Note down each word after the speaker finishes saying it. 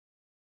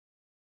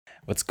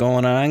What's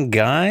going on,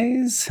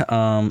 guys?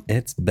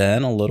 It's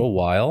been a little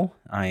while.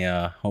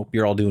 I hope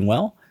you're all doing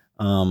well.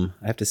 I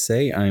have to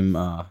say I'm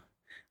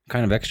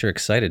kind of extra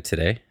excited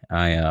today.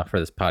 For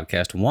this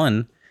podcast.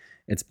 One,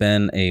 it's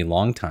been a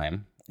long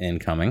time in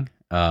coming.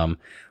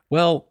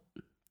 Well,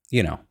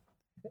 you know,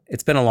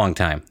 it's been a long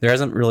time. There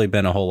hasn't really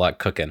been a whole lot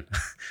cooking,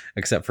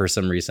 except for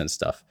some recent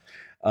stuff.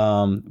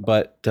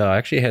 But I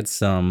actually had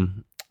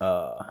some.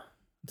 Let's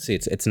see,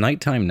 it's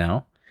nighttime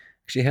now.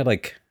 Actually, had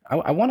like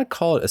I want to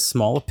call it a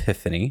small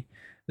epiphany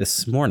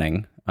this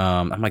morning.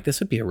 I'm like, this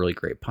would be a really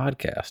great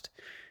podcast,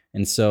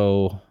 and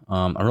so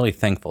I'm really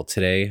thankful.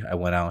 Today, I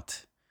went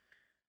out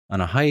on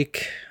a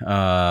hike.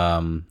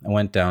 I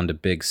went down to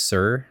Big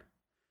Sur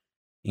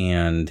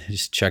and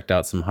just checked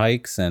out some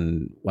hikes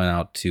and went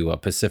out to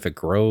Pacific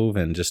Grove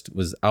and just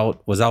was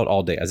out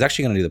all day. I was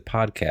actually going to do the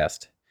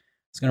podcast.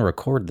 I was going to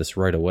record this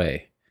right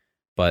away,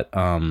 but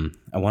I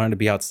wanted to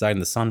be outside in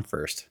the sun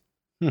first.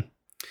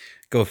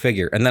 Go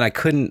figure. And then I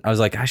couldn't. I was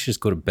like, I should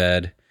just go to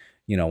bed,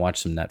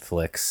 watch some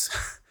Netflix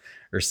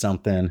or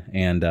something.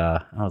 And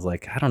I was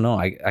like, I don't know.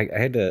 I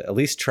had to at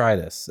least try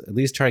this. At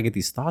least try to get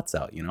these thoughts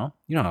out. You know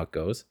how it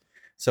goes.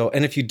 So,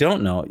 and if you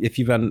don't know, if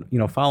you've been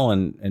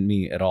following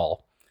me at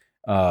all,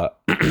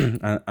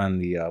 on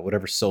the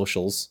whatever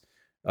socials,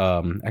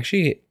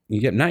 actually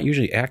you get not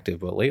usually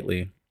active, but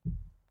lately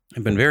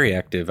I've been very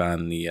active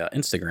on the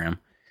Instagram.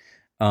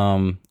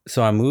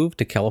 So I moved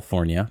to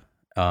California,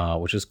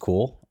 which is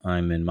cool.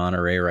 I'm in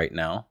Monterey right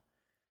now.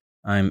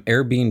 I'm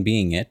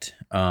Airbnb-ing it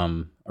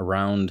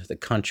around the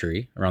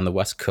country, around the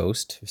West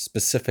Coast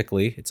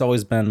specifically. It's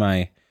always been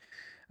I've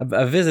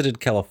visited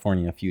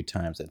California a few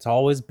times. It's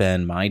always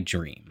been my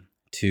dream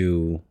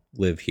to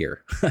live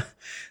here.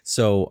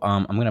 So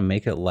I'm going to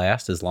make it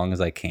last as long as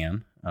I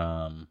can.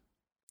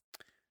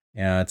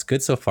 Yeah, it's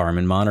good so far. I'm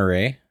in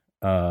Monterey.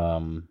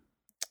 And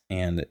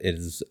it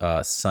is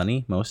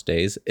sunny most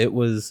days. It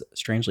was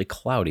strangely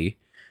cloudy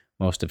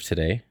most of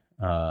today.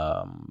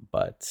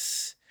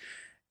 But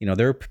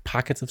there were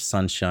pockets of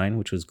sunshine,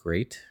 which was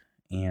great.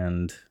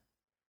 And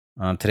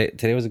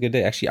today was a good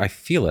day. Actually, I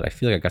feel it. I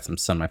feel like I got some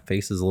sun. My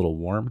face is a little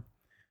warm,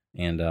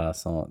 and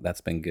so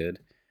that's been good.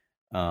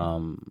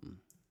 But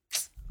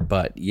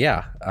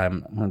yeah,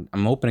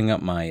 I'm opening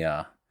up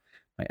my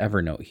my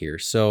Evernote here.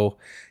 So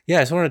yeah,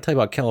 I just wanted to tell you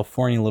about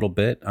California a little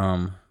bit.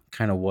 Kind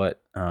of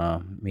what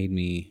made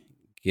me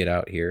get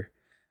out here.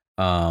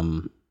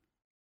 And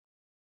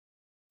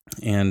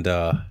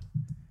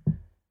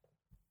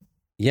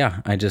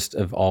yeah, I just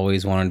have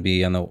always wanted to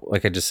be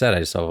like I just said,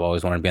 I've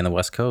always wanted to be on the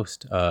West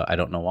Coast. I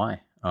don't know why.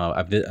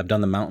 I've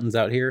done the mountains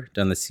out here,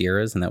 done the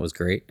Sierras, and that was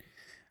great.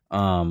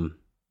 And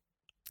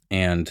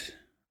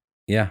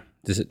yeah,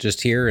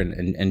 just here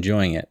and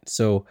enjoying it.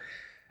 So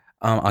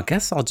I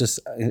guess I'll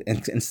just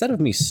instead of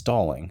me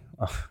stalling,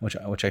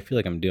 which I feel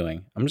like I'm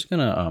doing, I'm just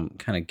gonna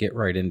kind of get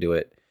right into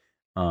it.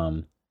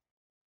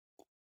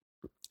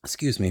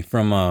 Excuse me,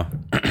 from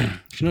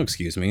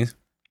excuse me.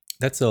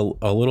 That's a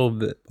little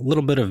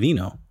bit of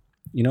vino.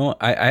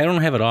 I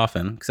don't have it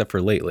often except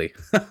for lately.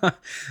 I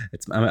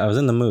was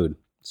in the mood,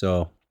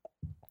 so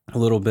a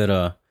little bit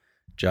of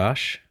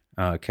Josh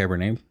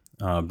Cabernet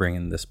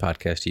bringing this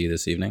podcast to you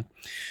this evening.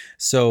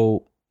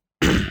 So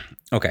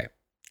okay,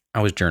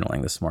 I was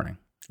journaling this morning,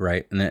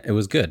 right, and it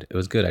was good. It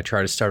was good. I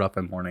try to start off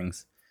my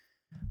mornings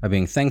by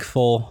being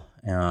thankful,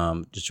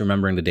 just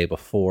remembering the day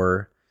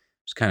before,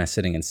 just kind of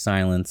sitting in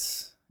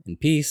silence, in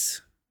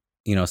peace.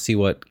 See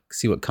what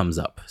comes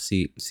up.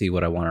 See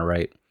what I want to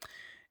write,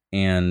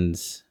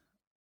 and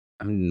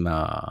I'm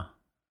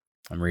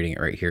reading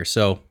it right here.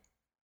 So,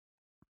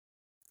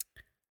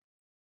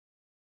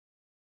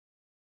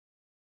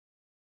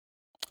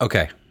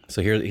 okay,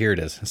 so here it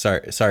is.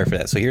 Sorry for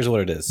that. So here's what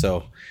it is.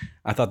 So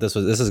I thought this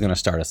is going to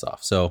start us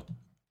off. So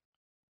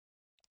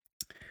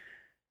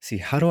see,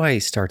 how do I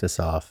start this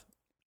off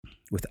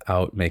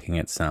without making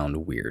it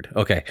sound weird?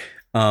 Okay.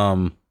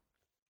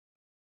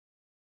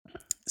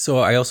 So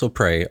I also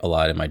pray a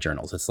lot in my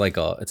journals. It's like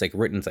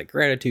written, it's like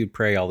gratitude,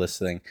 pray, all this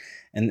thing.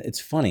 And it's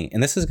funny.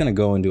 And this is going to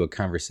go into a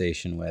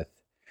conversation with,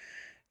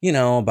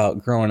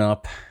 about growing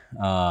up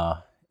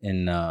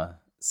in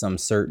some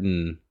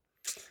certain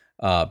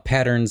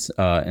patterns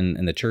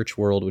in the church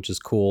world, which is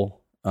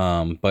cool.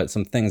 But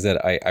some things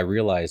that I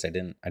realized I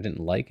didn't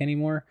like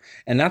anymore.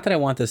 And not that I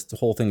want this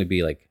whole thing to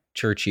be like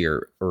churchy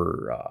or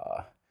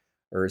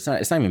it's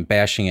not even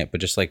bashing it,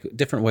 but just like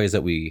different ways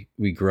that we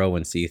grow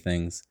and see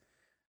things.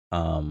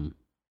 And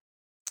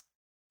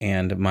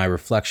my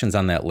reflections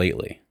on that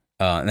lately.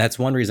 And that's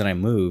one reason I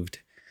moved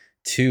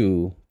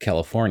to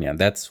California.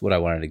 That's what I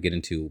wanted to get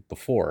into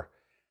before.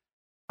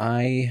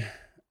 I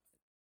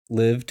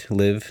lived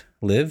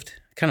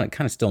kind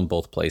of still in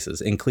both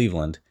places in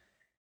Cleveland.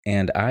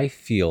 And I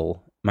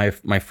feel my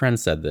friend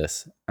said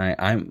this.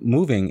 I'm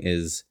moving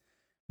is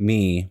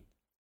me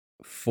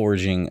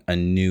forging a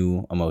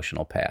new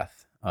emotional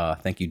path.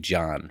 Thank you,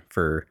 John,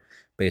 for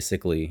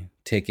basically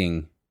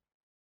taking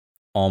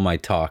all my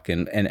talk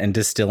and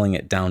distilling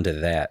it down to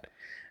that.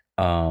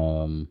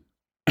 And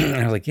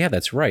I was like, yeah,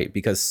 that's right.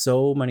 Because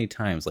so many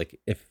times, like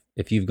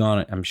if you've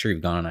gone, I'm sure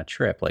you've gone on a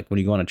trip. Like when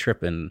you go on a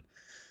trip, and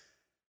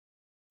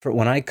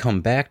when I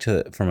come back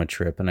from a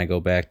trip and I go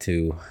back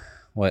to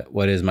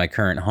what is my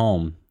current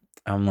home,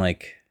 I'm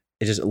like,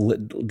 it just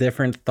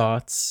different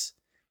thoughts,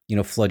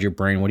 flood your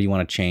brain. What do you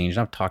want to change?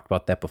 And I've talked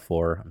about that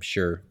before, I'm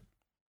sure.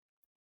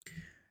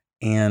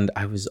 And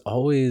I was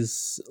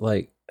always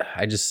like,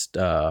 I just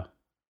how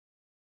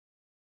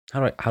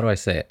do I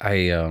say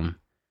it?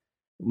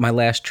 My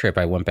last trip,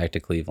 I went back to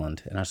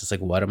Cleveland, and I was just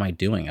like, what am I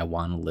doing? I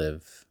want to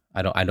live.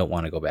 I don't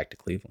want to go back to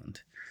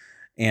Cleveland.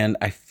 And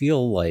I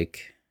feel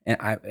like, and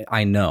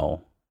I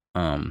know,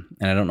 and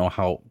I don't know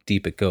how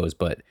deep it goes,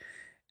 but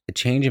a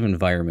change of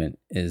environment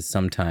is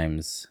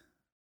sometimes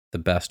the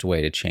best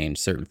way to change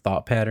certain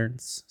thought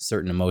patterns,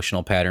 certain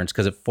emotional patterns,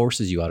 because it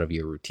forces you out of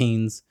your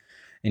routines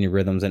and your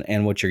rhythms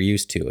and what you're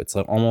used to. It's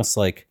like, almost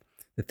like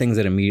the things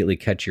that immediately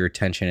catch your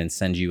attention and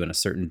send you in a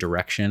certain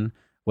direction,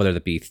 whether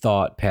that be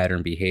thought,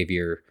 pattern,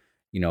 behavior,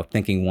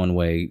 thinking one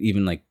way,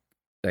 even like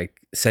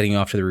setting you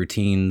off to the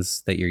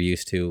routines that you're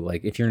used to.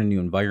 Like if you're in a new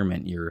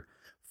environment, you're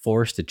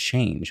forced to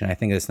change. And I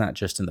think it's not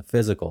just in the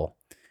physical,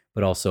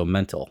 but also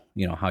mental,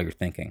 how you're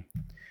thinking.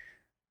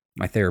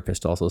 My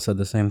therapist also said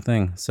the same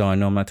thing, so I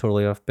know I'm not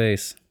totally off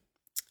base.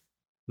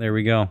 There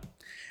we go.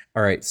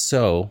 All right,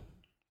 so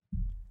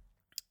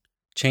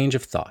change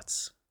of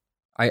thoughts.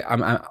 I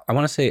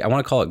want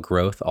to call it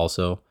growth.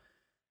 Also,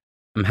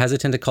 I'm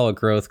hesitant to call it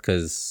growth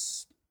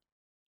because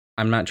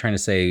I'm not trying to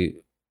say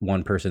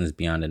one person is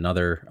beyond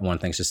another. One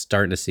thing's just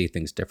starting to see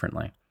things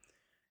differently,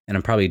 and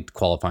I'm probably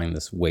qualifying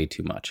this way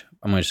too much.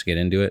 I'm gonna just get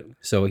into it.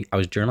 So I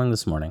was journaling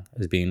this morning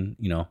as being,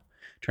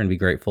 trying to be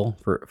grateful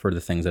for the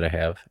things that I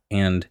have,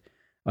 and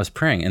I was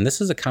praying, and this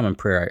is a common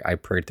prayer I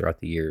prayed throughout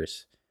the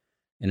years,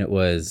 and it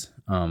was,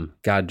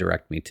 God,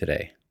 direct me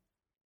today.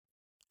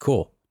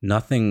 Cool.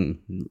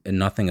 Nothing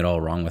at all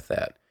wrong with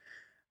that.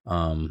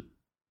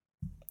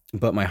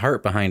 But my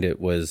heart behind it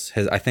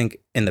has I think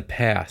in the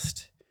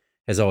past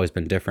has always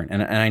been different,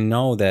 and I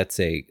know that's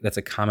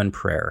a common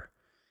prayer.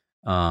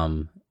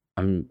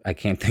 I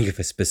can't think of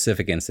a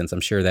specific instance.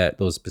 I'm sure that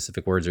those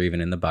specific words are even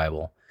in the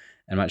Bible.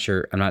 I'm not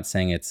sure. I'm not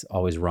saying it's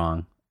always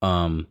wrong.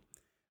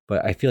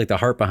 But I feel like the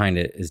heart behind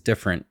it is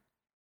different.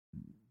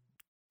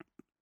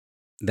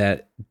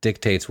 That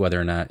dictates whether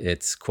or not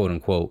it's quote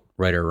unquote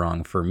right or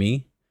wrong for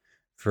me,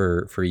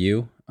 for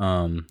you.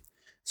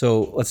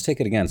 So let's take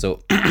it again.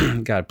 So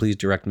God, please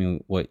direct me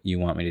what you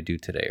want me to do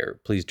today, or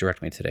please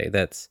direct me today.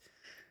 That's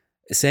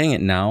saying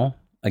it now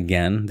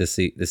again this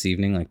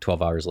evening, like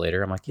 12 hours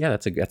later. I'm like, yeah,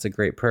 that's a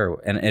great prayer,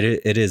 and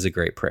it is a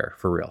great prayer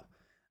for real.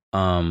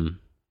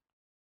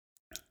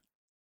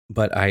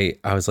 But I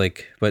was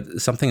like,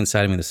 but something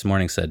inside of me this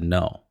morning said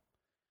no.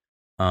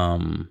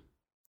 I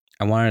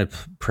wanted to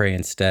pray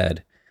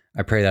instead.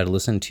 I pray that I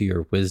listen to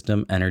your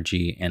wisdom,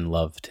 energy, and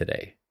love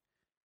today.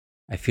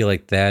 I feel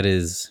like that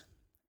is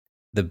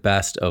the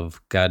best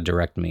of God,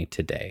 direct me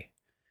today.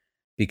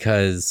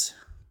 Because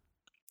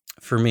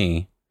for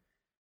me,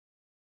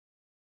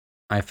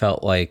 I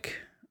felt like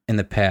in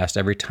the past,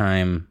 every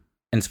time,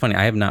 and it's funny,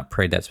 I have not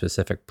prayed that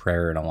specific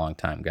prayer in a long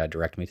time. God,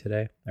 direct me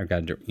today, or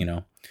God,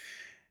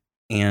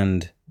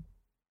 and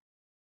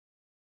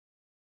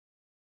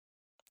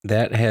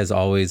that has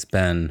always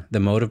been the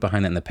motive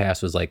behind that. In the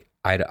past was like,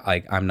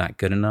 I'm not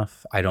good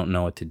enough. I don't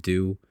know what to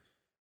do.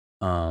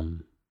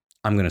 I'm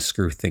going to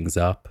screw things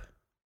up.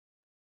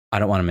 I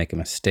don't want to make a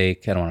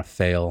mistake. I don't want to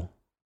fail.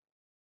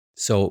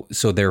 So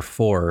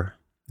therefore,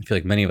 I feel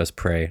like many of us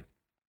pray,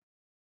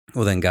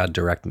 well, then God,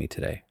 direct me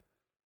today.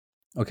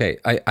 Okay,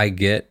 I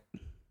get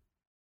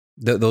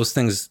those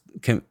things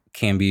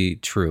can be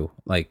true.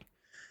 Like,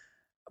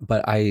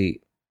 but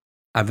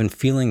I've been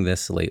feeling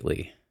this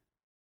lately.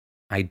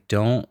 I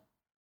don't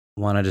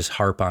want to just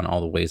harp on all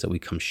the ways that we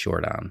come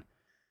short on.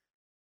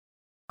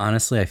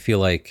 Honestly, I feel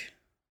like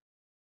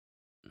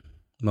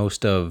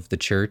most of the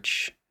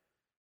church,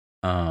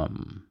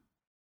 most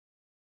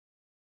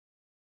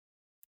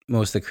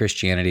of the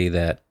Christianity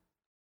that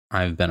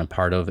I've been a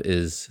part of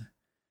is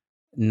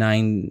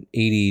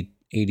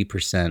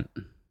 80%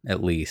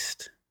 at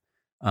least.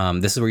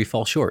 This is where you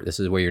fall short. This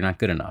is where you're not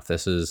good enough.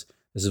 This is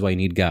why you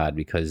need God,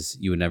 because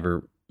you would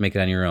never make it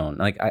on your own.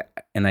 Like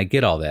I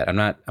get all that.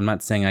 I'm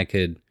not saying I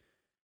could.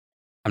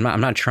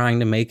 I'm not trying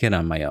to make it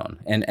on my own.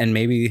 And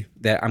maybe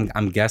that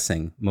I'm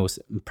guessing most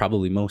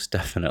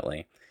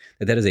definitely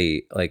that is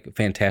a like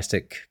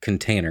fantastic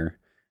container,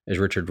 as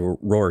Richard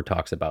Rohr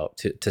talks about,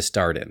 to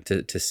start in,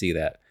 to see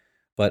that.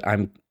 But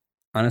I'm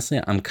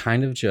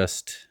kind of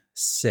just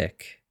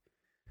sick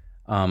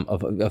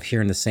of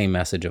hearing the same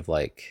message of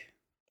like,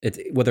 it's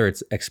whether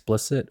it's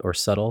explicit or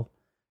subtle,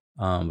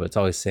 but it's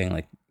always saying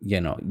like,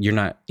 you're not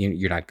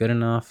good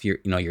enough.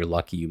 You're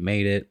lucky you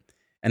made it.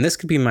 And this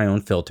could be my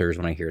own filters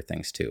when I hear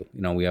things too.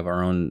 We have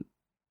our own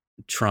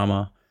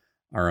trauma,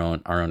 our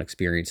own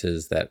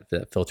experiences that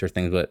filter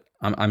things. But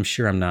I'm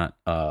sure I'm not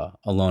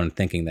alone in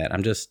thinking that.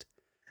 I'm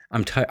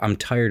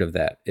tired of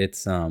that.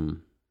 It's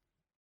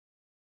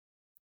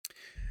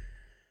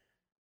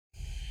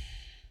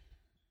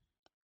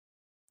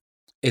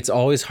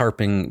always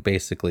harping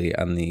basically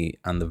on the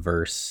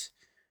verse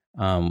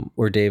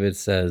where David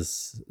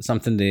says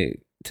something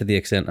to the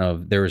extent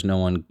of there is no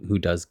one who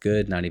does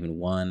good, not even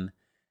one.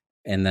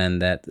 And then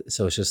that,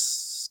 so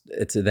it's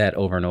that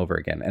over and over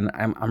again. And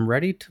I'm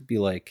ready to be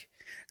like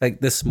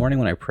this morning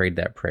when I prayed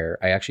that prayer,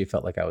 I actually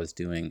felt like I was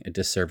doing a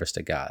disservice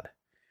to God,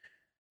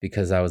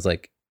 because I was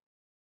like,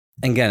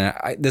 again,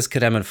 this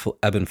could ebb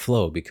and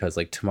flow, because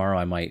like tomorrow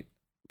I might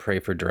pray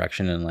for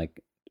direction and like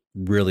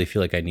really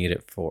feel like I need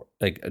it for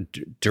like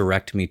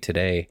direct me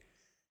today,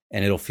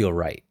 and it'll feel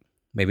right.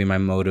 Maybe my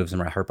motives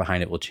and my heart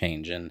behind it will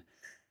change. And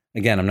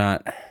again,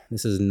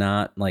 this is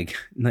not like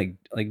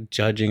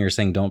judging or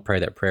saying don't pray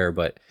that prayer,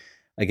 but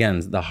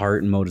again, the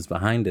heart and motives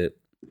behind it.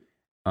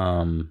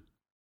 Um,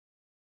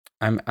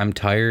 I'm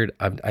tired.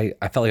 I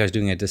felt like I was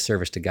doing a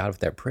disservice to God with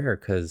that prayer,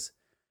 because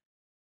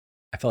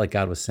I felt like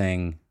God was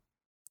saying,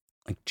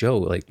 like, Joe,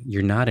 like,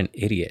 you're not an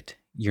idiot.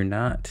 You're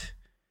not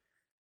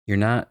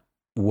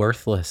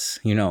worthless.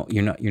 You're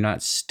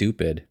not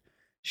stupid.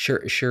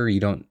 Sure,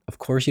 you don't, of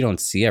course you don't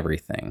see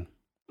everything,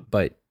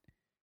 but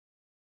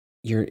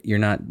you're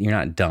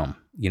not dumb.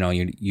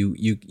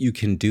 You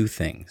can do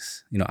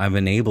things. I've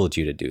enabled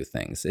you to do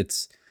things.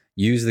 It's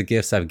use the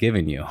gifts I've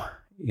given you.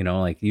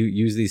 Like, you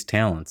use these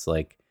talents.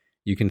 Like,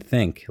 you can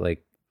think.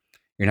 Like,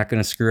 you're not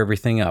going to screw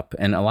everything up.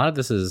 And a lot of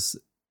this is,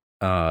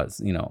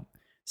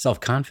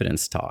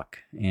 self-confidence talk,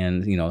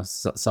 and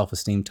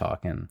self-esteem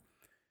talk. And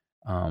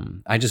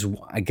I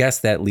guess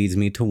that leads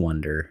me to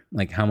wonder,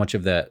 like, how much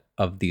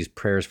of these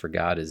prayers for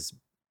God is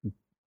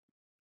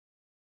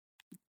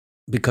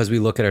because we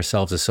look at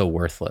ourselves as so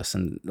worthless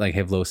and like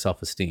have low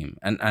self-esteem.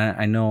 And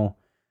I know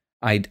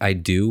I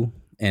do,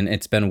 and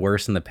it's been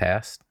worse in the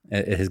past.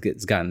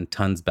 It's gotten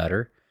tons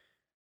better.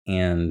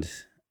 And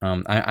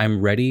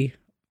I'm ready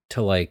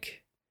to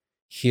like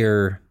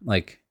hear,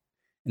 like,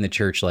 in the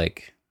church,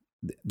 like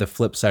the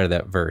flip side of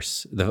that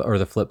verse,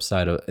 the flip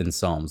side in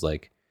Psalms,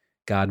 like,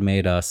 God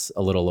made us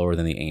a little lower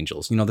than the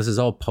angels. This is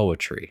all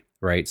poetry,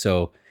 right?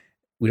 So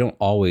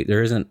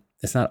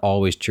it's not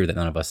always true that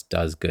none of us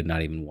does good,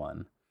 not even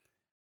one.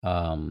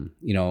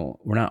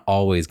 We're not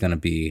always going to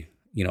be,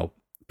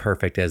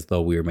 perfect, as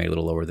though we were made a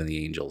little lower than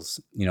the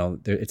angels.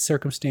 It's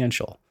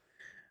circumstantial.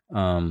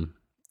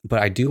 But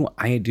I do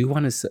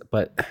want to,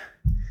 but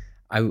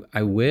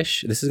I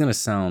wish, this is going to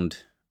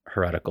sound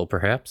heretical,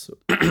 perhaps,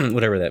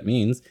 whatever that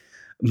means.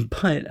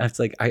 But it's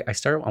like, I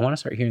want to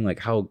start hearing like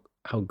how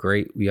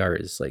great we are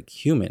as like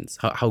humans,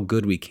 how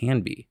good we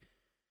can be.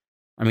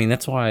 I mean,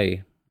 that's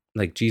why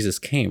like Jesus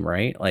came,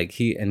 right? Like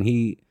he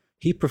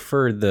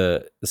preferred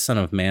the Son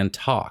of Man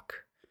talk.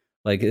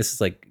 Like, this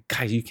is like,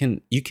 guys, you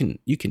can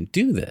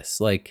do this.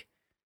 Like,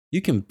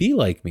 you can be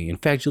like me. In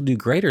fact, you'll do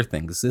greater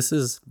things. This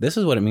is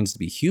what it means to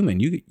be human.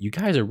 You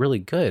guys are really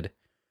good.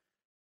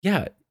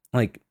 Yeah,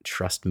 like,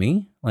 trust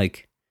me.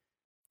 Like,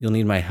 you'll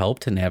need my help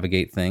to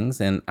navigate things,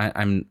 and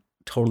I'm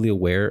totally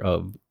aware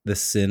of the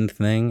sin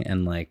thing,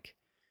 and like,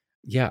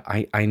 yeah,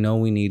 I know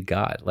we need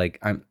God.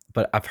 Like,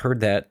 but I've heard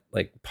that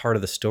like part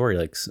of the story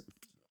like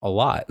a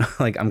lot.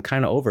 Like, I'm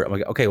kind of over it. I'm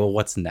like, okay, well,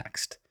 what's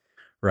next?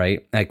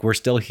 Right? Like, we're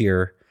still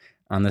here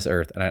on this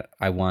earth, and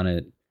I want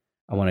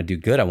to do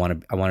good. I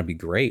want to be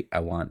great. I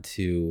want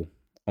to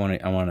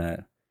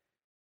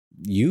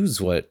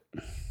use what,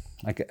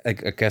 I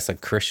guess a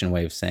Christian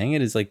way of saying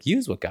it is like,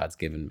 use what God's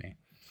given me.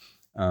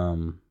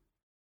 And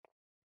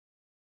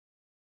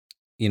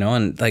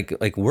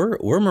like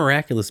we're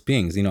miraculous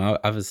beings.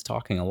 I was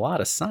talking a lot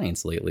of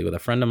science lately with a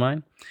friend of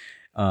mine,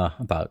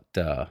 about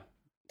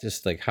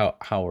just like how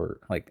we're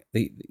like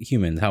the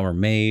humans, how we're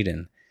made,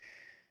 and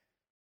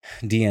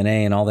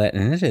DNA and all that.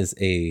 And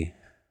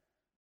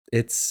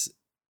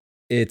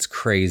it's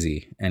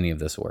crazy any of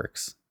this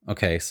works.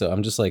 Okay, so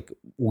I'm just like,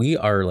 we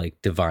are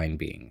like divine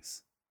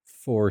beings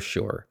for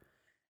sure.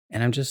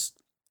 And I'm just,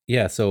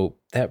 yeah, so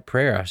that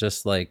prayer, I was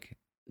just like,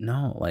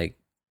 no, like,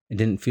 it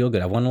didn't feel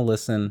good. I want to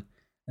listen.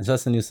 And so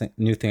that's the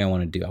new thing I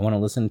want to do. I want to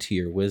listen to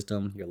your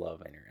wisdom, your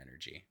love, and your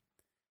energy.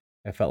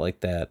 I felt like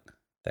that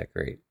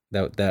great.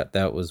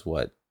 That was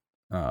what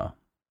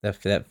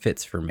that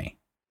fits for me.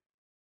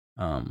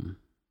 And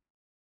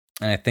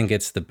I think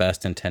it's the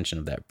best intention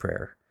of that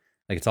prayer.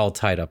 Like, it's all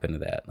tied up into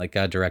that. Like,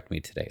 God, direct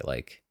me today.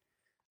 Like,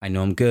 I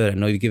know I'm good. I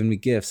know you've given me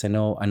gifts. I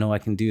know I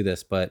can do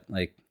this, but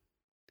like,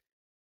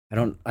 I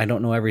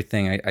don't know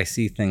everything. I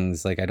see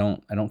things, like, I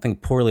don't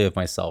think poorly of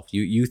myself.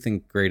 You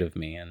think great of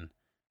me, and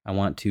I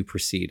want to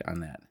proceed on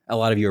that. A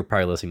lot of you are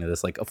probably listening to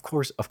this like, of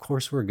course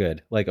we're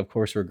good. Like, of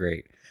course we're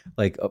great.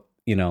 Like,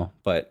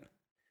 but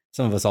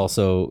some of us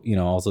also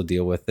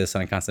deal with this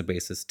on a constant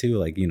basis too.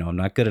 Like, I'm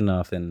not good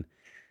enough. And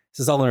this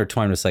is all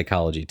intertwined with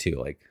psychology too.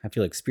 Like, I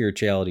feel like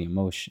spirituality,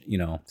 emotion,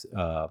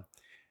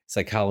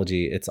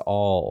 psychology, it's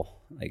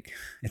all like,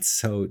 it's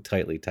so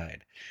tightly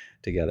tied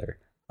together.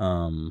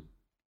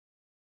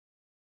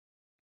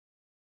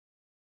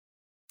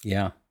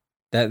 Yeah,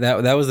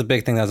 that was the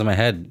big thing that was in my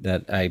head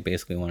that I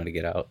basically wanted to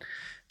get out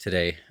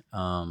today.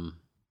 And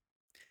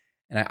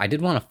I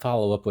did want to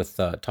follow up with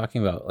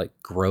talking about like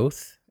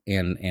growth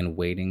and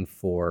waiting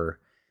for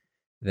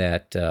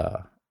that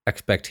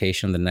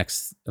expectation of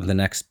the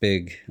next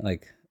big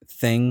like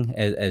thing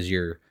as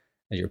you're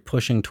as you're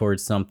pushing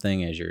towards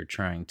something, as you're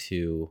trying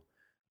to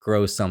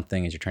grow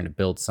something, as you're trying to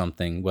build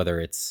something, whether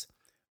it's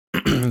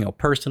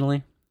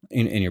personally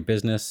in your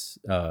business,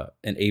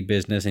 in a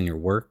business, in your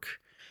work,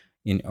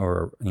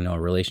 or a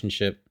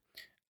relationship,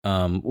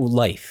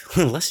 life.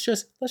 let's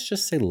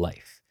just say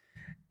life.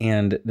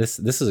 And this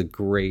is a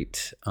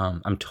great.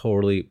 I'm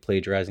totally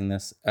plagiarizing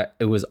this.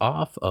 It was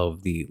off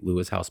of the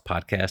Lewis House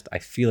podcast. I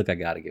feel like I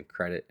got to give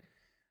credit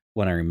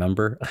when I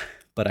remember,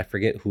 but I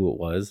forget who it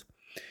was.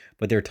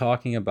 But they're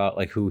talking about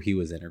like who he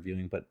was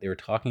interviewing, but they were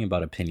talking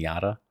about a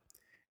piñata,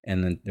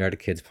 and then they're at a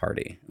kid's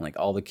party. And, like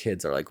all the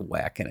kids are like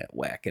whacking it,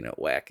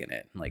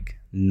 like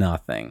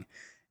nothing.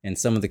 And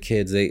some of the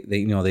kids they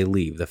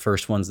leave. The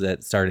first ones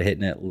that started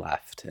hitting it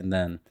left, and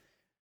then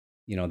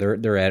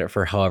they're at it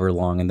for however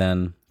long, and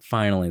then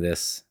finally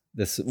this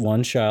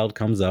one child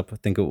comes up. I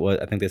think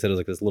they said it was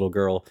like this little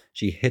girl.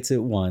 She hits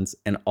it once,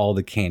 and all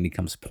the candy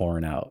comes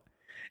pouring out.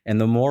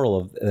 And the moral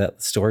of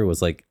that story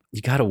was like,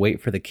 you got to wait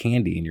for the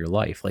candy in your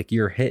life. Like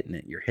you're hitting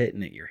it.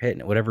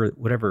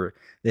 Whatever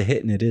the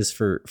hitting it is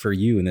for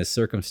you in this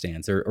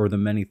circumstance, or the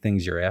many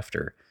things you're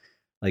after.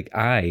 Like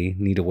I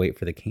need to wait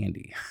for the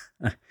candy.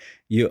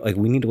 We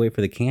need to wait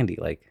for the candy.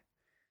 Like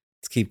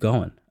let's keep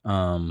going.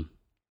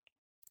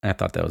 I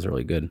thought that was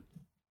really good.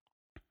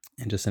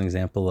 And just an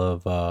example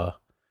of,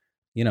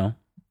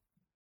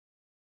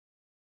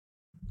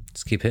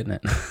 just keep hitting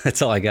it.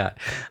 That's all I got.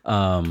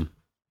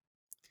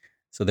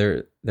 So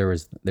there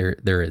is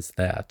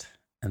that.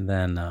 And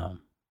then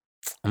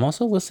I'm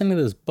also listening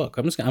to this book.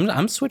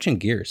 I'm switching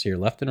gears here,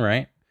 left and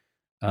right.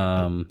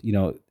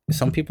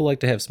 Some people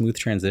like to have smooth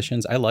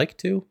transitions. I like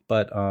to,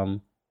 but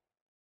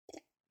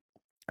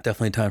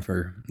definitely time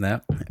for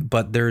that.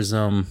 But there's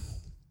not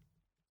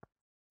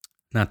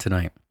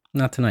tonight.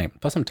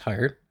 Plus I'm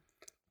tired,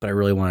 but I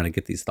really wanted to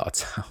get these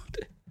thoughts out.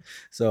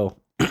 So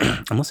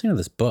I'm listening to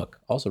this book,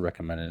 also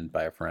recommended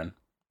by a friend.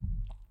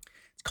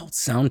 It's called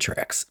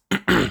Soundtracks,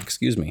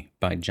 excuse me,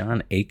 by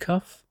Jon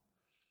Acuff.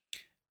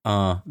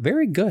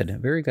 Very good.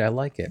 I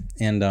like it.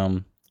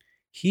 And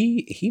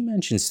he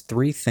mentions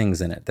 3 things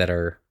in it that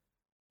are,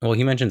 well,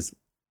 he mentions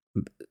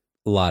a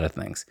lot of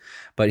things,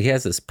 but he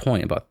has this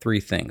point about 3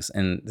 things.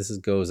 And this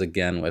goes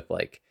again with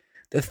like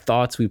the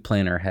thoughts we play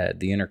in our head,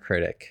 the inner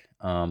critic,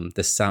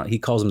 the sound, he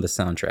calls them the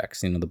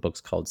soundtracks. The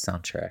book's called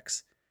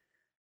Soundtracks.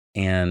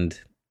 And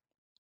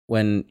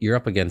when you're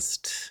up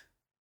against,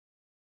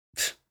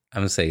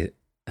 I'm going to say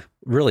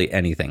really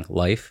anything,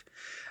 life,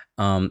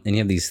 and you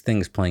have these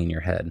things playing in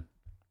your head,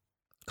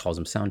 calls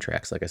them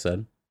soundtracks, like I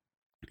said.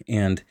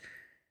 And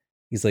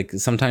he's like,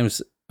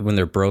 sometimes when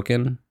they're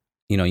broken,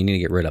 you need to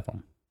get rid of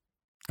them.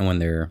 And when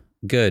they're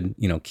good,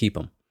 keep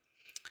them.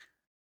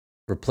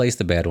 Replace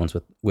the bad ones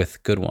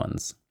with good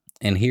ones.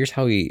 And here's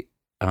how he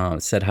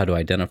said how to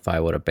identify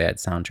what a bad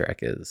soundtrack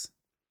is.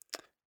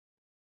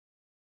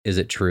 Is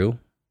it true?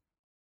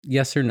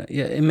 Yes or no?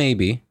 Yeah, it may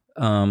be.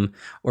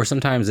 Or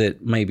sometimes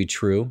it may be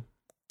true,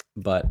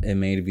 but it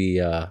may be,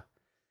 a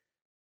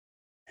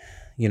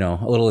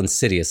little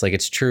insidious. Like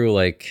it's true,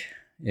 like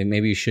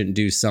maybe you shouldn't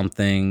do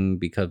something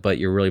but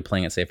you're really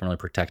playing it safe and really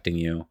protecting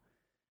you.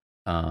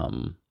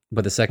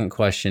 But the second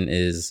question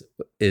is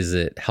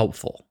it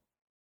helpful?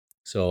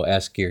 So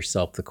ask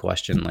yourself the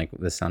question, like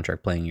the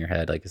soundtrack playing in your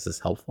head, like, is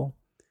this helpful?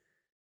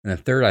 And the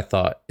third, I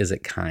thought, is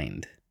it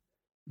kind?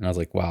 And I was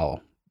like,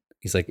 wow.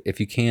 He's like, if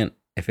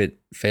it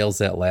fails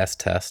that last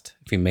test,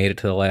 if you made it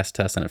to the last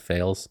test and it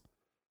fails,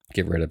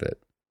 get rid of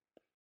it.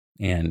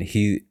 And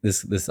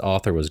this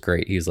author was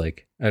great. He's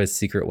like, I have a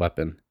secret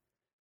weapon,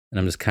 and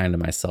I'm just kind to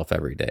myself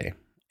every day.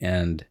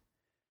 And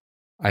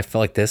I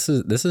felt like this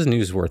is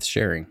news worth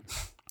sharing.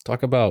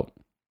 Talk about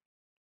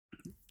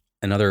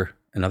another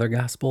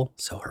gospel,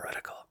 so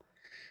heretical.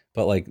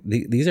 But like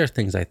these are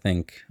things I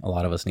think a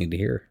lot of us need to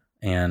hear,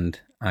 and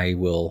I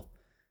will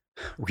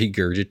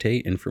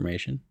regurgitate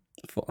information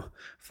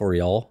for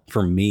y'all,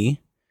 for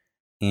me,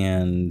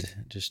 and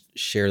just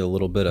share the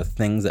little bit of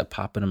things that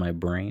pop into my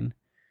brain.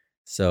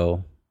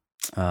 So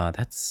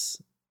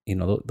that's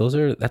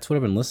that's what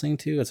I've been listening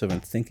to. That's what I've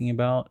been thinking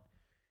about.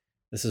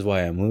 This is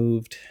why I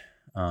moved.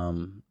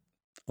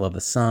 Love the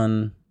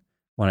sun.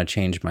 Want to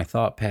change my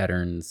thought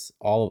patterns.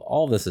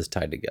 All this is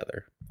tied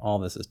together.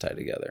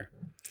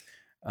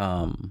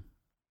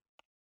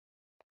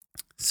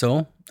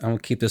 So I'm gonna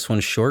keep this one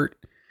short.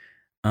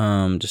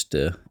 Just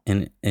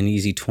an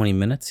easy 20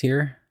 minutes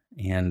here,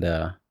 and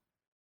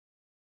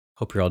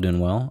hope you're all doing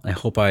well. I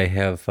hope I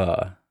have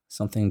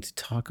something to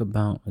talk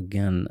about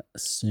again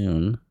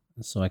soon,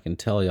 so I can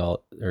tell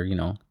y'all, or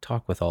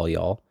talk with all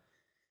y'all.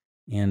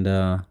 And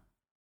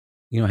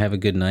have a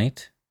good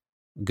night,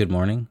 good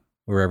morning,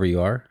 wherever you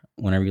are,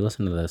 whenever you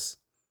listen to this.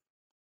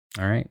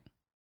 All right,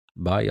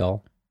 bye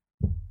y'all.